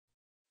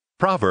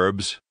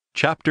Proverbs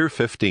chapter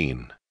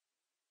 15.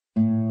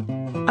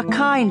 A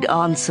kind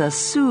answer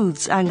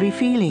soothes angry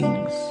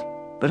feelings,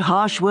 but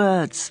harsh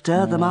words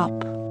stir them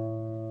up.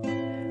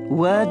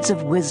 Words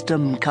of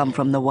wisdom come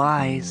from the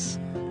wise,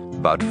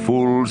 but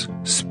fools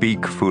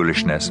speak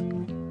foolishness.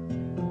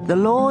 The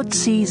Lord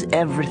sees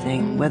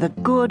everything, whether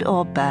good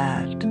or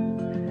bad.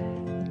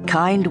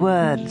 Kind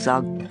words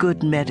are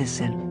good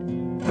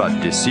medicine,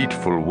 but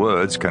deceitful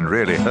words can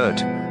really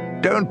hurt.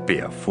 Don't be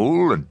a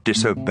fool and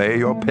disobey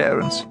your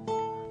parents.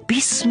 Be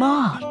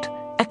smart.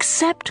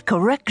 Accept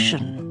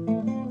correction.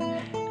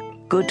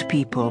 Good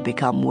people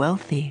become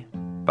wealthy,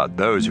 but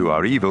those who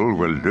are evil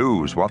will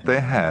lose what they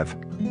have.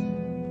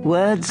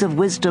 Words of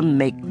wisdom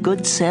make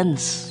good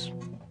sense.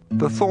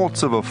 The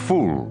thoughts of a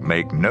fool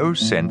make no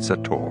sense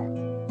at all.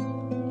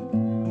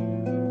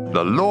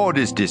 The Lord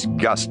is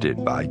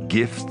disgusted by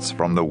gifts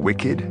from the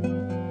wicked,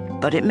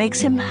 but it makes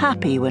him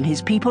happy when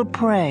his people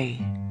pray.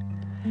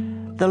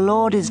 The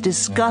Lord is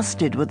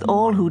disgusted with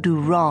all who do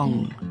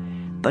wrong,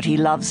 but he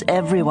loves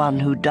everyone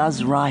who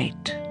does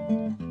right.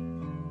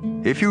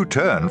 If you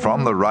turn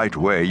from the right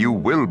way, you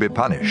will be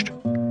punished.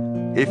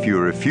 If you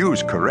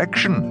refuse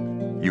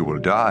correction, you will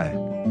die.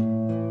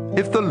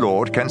 If the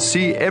Lord can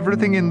see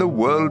everything in the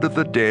world of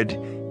the dead,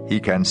 he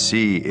can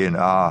see in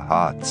our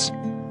hearts.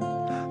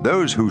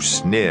 Those who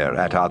sneer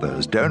at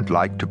others don't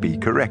like to be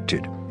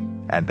corrected,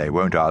 and they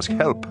won't ask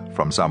help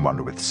from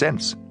someone with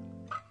sense.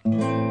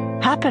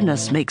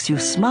 Happiness makes you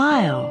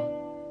smile.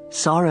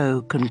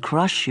 Sorrow can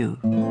crush you.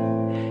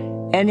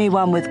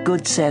 Anyone with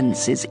good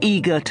sense is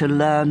eager to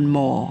learn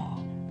more.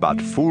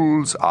 But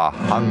fools are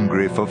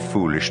hungry for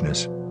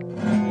foolishness.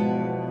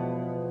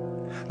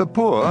 The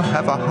poor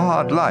have a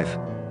hard life,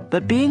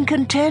 but being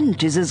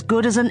content is as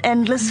good as an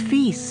endless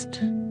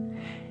feast.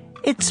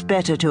 It's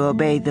better to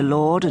obey the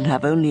Lord and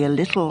have only a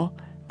little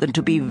than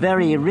to be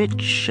very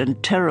rich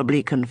and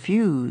terribly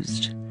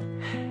confused.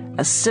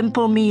 A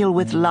simple meal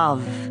with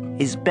love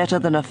is better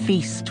than a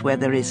feast where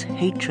there is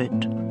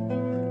hatred.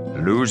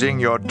 Losing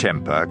your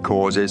temper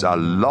causes a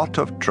lot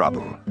of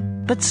trouble,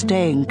 but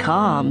staying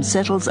calm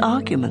settles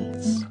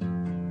arguments.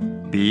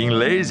 Being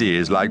lazy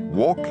is like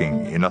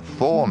walking in a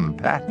thorn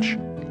patch,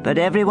 but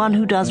everyone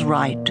who does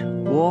right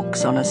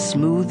walks on a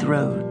smooth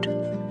road.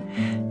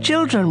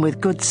 Children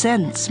with good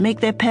sense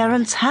make their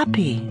parents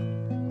happy,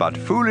 but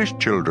foolish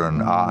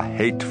children are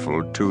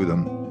hateful to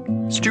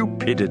them.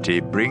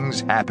 Stupidity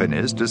brings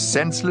happiness to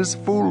senseless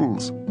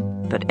fools,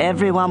 but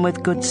everyone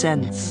with good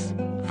sense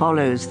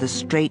follows the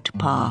straight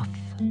path.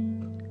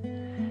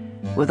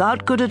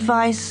 Without good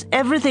advice,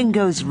 everything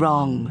goes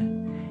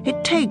wrong.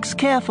 It takes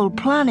careful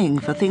planning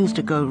for things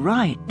to go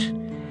right.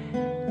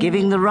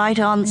 Giving the right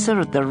answer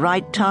at the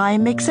right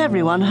time makes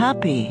everyone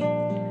happy.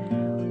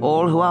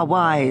 All who are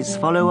wise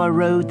follow a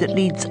road that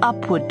leads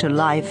upward to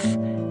life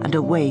and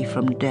away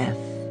from death.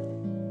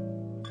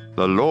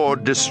 The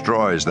Lord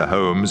destroys the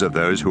homes of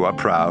those who are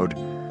proud,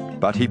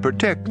 but he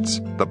protects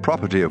the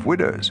property of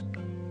widows.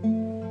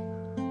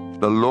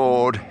 The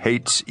Lord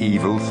hates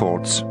evil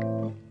thoughts,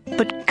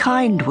 but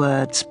kind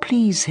words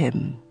please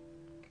him.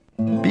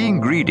 Being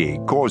greedy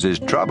causes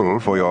trouble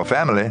for your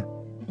family,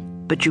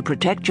 but you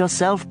protect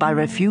yourself by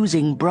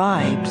refusing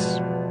bribes.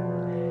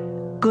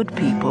 Good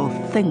people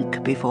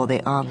think before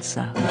they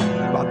answer,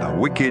 but the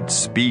wicked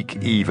speak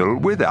evil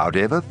without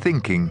ever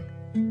thinking.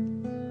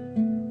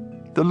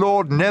 The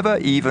Lord never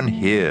even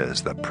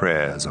hears the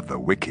prayers of the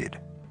wicked,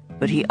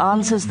 but he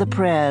answers the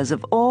prayers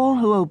of all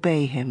who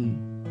obey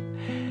him.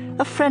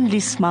 A friendly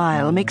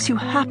smile makes you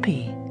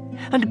happy,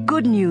 and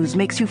good news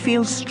makes you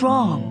feel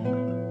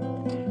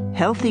strong.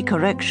 Healthy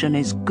correction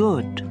is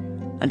good,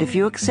 and if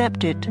you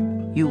accept it,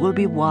 you will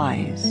be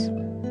wise.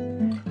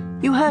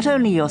 You hurt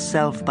only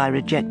yourself by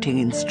rejecting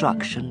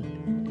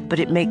instruction, but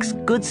it makes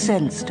good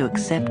sense to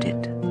accept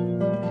it.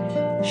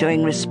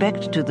 Showing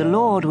respect to the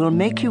Lord will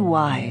make you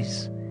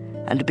wise,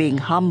 and being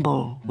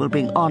humble will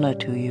bring honor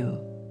to you.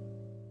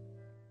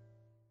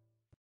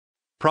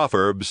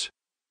 Proverbs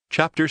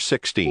chapter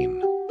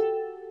 16.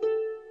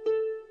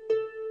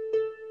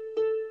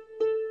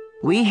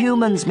 We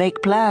humans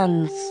make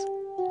plans,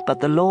 but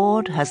the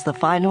Lord has the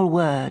final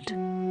word.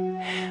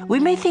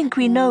 We may think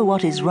we know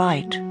what is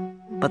right,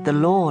 but the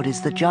Lord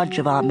is the judge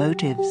of our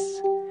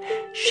motives.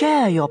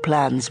 Share your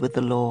plans with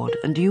the Lord,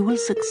 and you will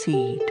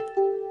succeed.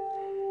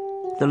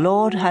 The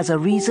Lord has a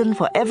reason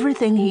for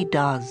everything he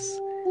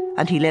does,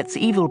 and he lets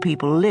evil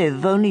people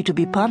live only to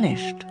be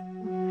punished.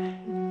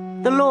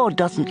 The Lord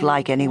doesn't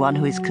like anyone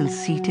who is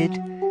conceited.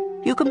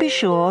 You can be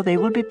sure they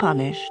will be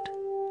punished.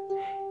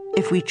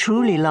 If we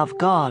truly love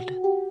God,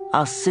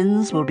 our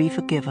sins will be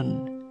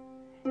forgiven.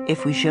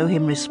 If we show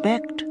him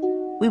respect,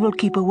 we will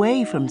keep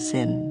away from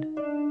sin.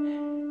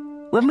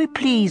 When we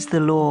please the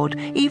Lord,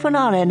 even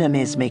our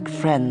enemies make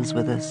friends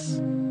with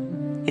us.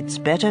 It's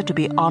better to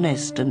be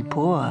honest and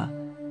poor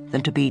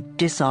than to be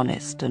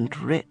dishonest and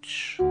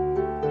rich.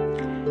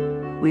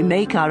 We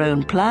make our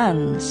own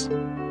plans,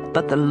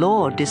 but the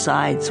Lord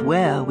decides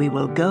where we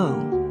will go.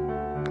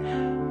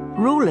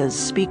 Rulers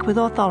speak with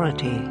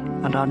authority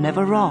and are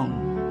never wrong.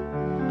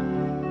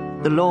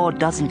 The Lord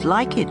doesn't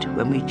like it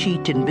when we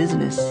cheat in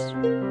business.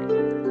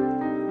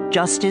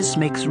 Justice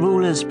makes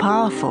rulers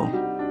powerful.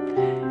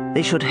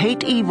 They should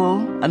hate evil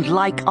and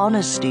like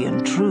honesty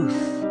and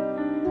truth.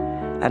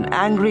 An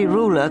angry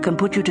ruler can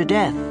put you to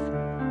death.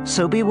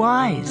 So be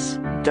wise.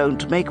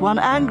 Don't make one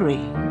angry.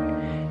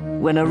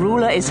 When a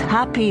ruler is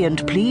happy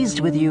and pleased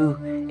with you,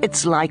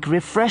 it's like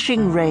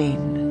refreshing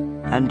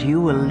rain, and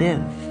you will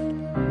live.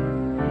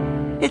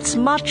 It's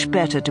much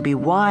better to be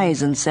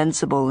wise and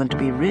sensible than to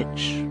be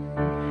rich.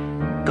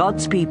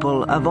 God's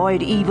people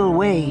avoid evil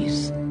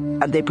ways,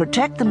 and they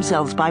protect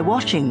themselves by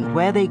watching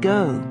where they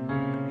go.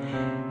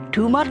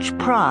 Too much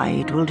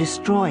pride will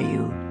destroy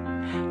you.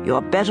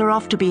 You're better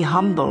off to be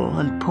humble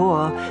and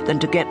poor than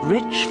to get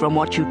rich from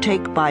what you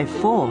take by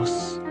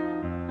force.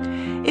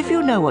 If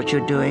you know what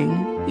you're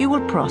doing, you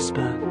will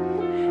prosper.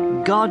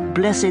 God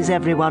blesses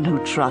everyone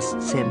who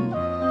trusts him.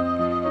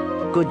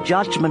 Good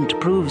judgment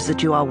proves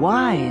that you are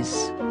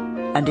wise,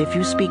 and if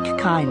you speak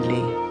kindly,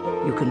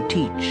 you can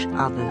teach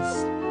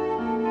others.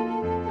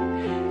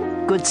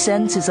 Good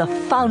sense is a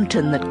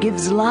fountain that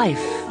gives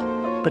life,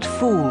 but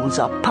fools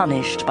are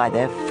punished by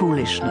their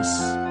foolishness.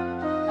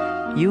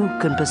 You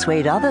can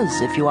persuade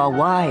others if you are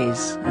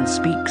wise and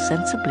speak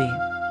sensibly.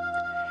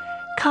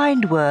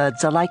 Kind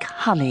words are like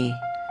honey.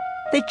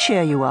 They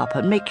cheer you up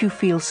and make you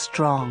feel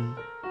strong.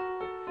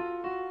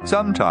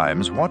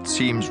 Sometimes what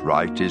seems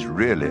right is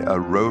really a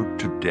road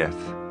to death.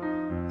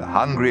 The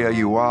hungrier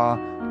you are,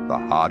 the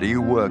harder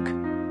you work.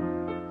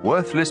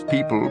 Worthless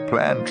people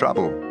plan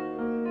trouble.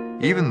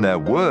 Even their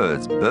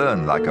words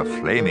burn like a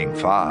flaming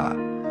fire.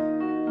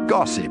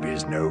 Gossip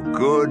is no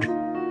good.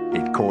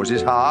 It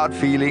causes hard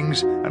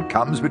feelings and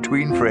comes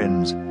between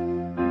friends.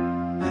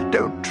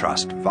 Don't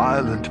trust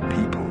violent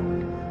people.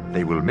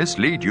 They will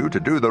mislead you to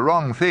do the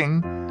wrong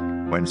thing.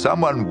 When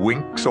someone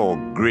winks or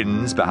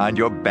grins behind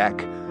your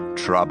back,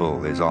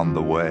 trouble is on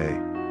the way.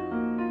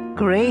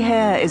 Grey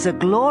hair is a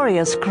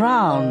glorious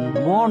crown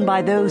worn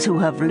by those who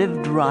have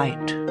lived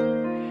right.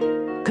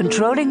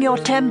 Controlling your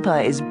temper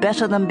is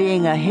better than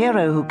being a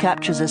hero who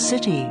captures a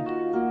city.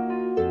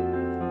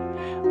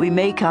 We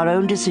make our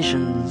own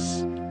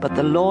decisions, but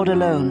the Lord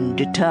alone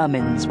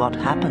determines what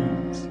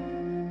happens.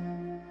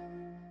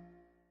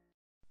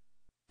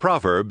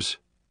 Proverbs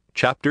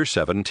chapter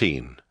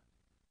 17.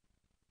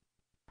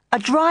 A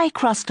dry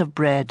crust of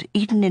bread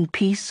eaten in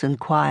peace and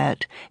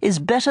quiet is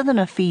better than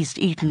a feast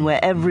eaten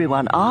where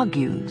everyone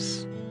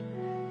argues.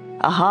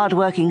 A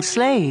hard-working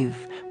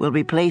slave will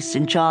be placed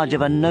in charge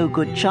of a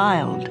no-good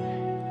child,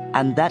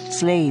 and that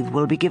slave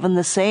will be given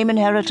the same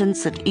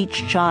inheritance that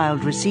each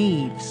child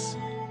receives.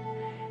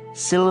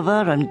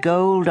 Silver and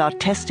gold are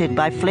tested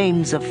by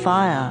flames of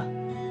fire.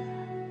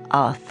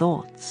 Our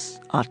thoughts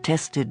are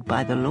tested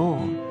by the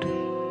Lord.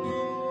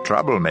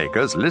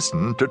 Troublemakers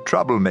listen to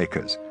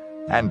troublemakers,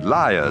 and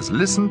liars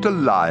listen to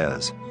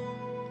liars.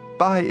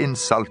 By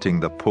insulting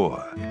the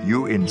poor,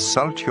 you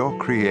insult your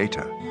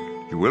Creator.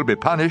 You will be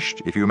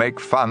punished if you make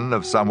fun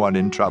of someone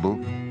in trouble.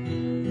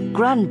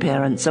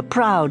 Grandparents are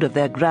proud of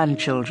their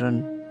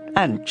grandchildren,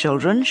 and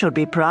children should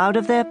be proud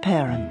of their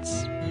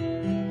parents.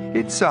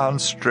 It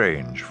sounds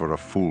strange for a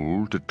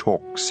fool to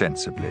talk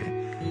sensibly,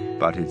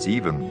 but it's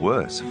even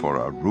worse for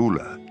a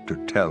ruler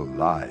to tell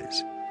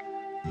lies.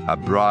 A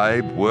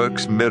bribe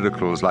works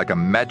miracles like a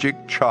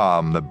magic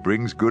charm that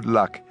brings good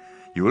luck.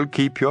 You will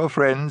keep your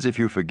friends if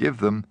you forgive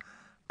them,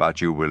 but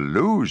you will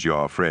lose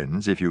your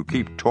friends if you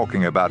keep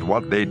talking about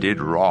what they did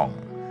wrong.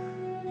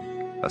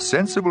 A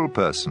sensible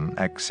person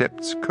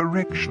accepts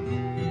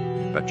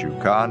correction, but you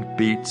can't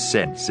beat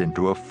sense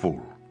into a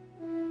fool.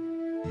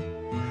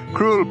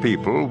 Cruel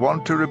people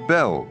want to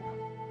rebel,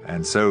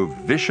 and so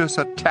vicious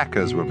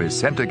attackers will be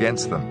sent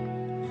against them.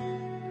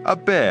 A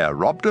bear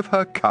robbed of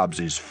her cubs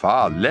is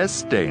far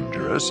less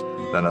dangerous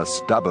than a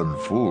stubborn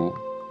fool.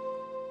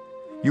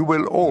 You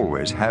will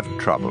always have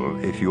trouble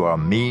if you are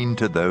mean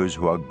to those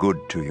who are good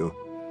to you.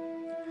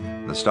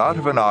 The start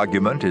of an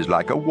argument is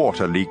like a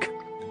water leak,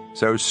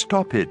 so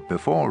stop it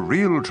before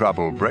real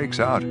trouble breaks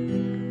out.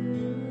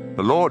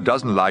 The Lord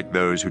doesn't like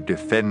those who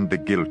defend the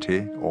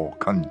guilty or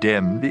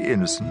condemn the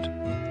innocent.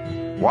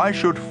 Why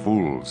should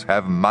fools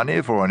have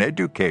money for an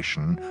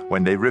education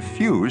when they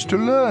refuse to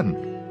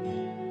learn?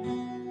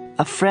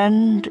 A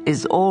friend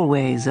is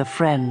always a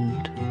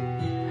friend,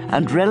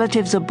 and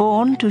relatives are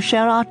born to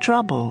share our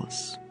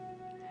troubles.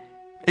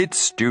 It's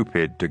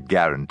stupid to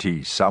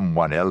guarantee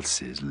someone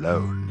else's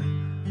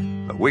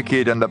loan. The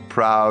wicked and the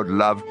proud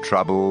love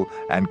trouble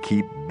and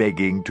keep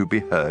begging to be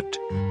hurt.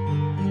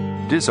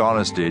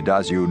 Dishonesty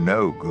does you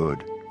no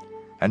good,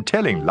 and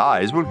telling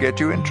lies will get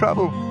you in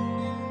trouble.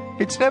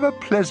 It's never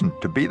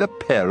pleasant to be the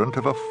parent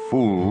of a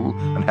fool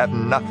and have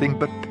nothing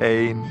but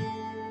pain.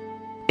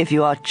 If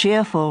you are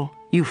cheerful,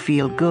 you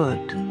feel good.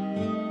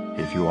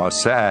 If you are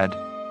sad,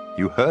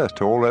 you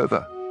hurt all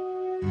over.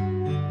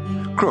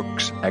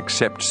 Crooks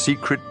accept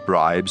secret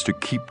bribes to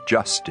keep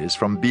justice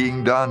from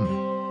being done.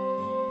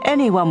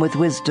 Anyone with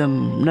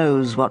wisdom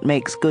knows what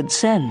makes good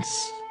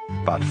sense.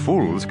 But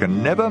fools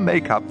can never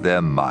make up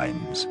their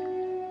minds.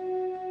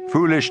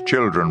 Foolish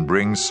children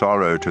bring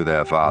sorrow to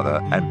their father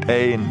and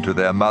pain to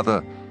their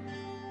mother.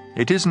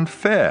 It isn't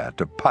fair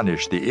to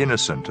punish the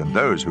innocent and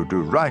those who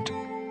do right.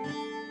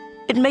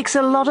 It makes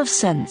a lot of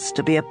sense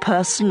to be a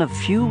person of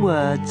few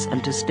words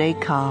and to stay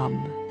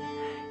calm.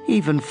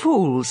 Even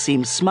fools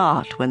seem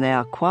smart when they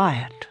are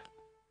quiet.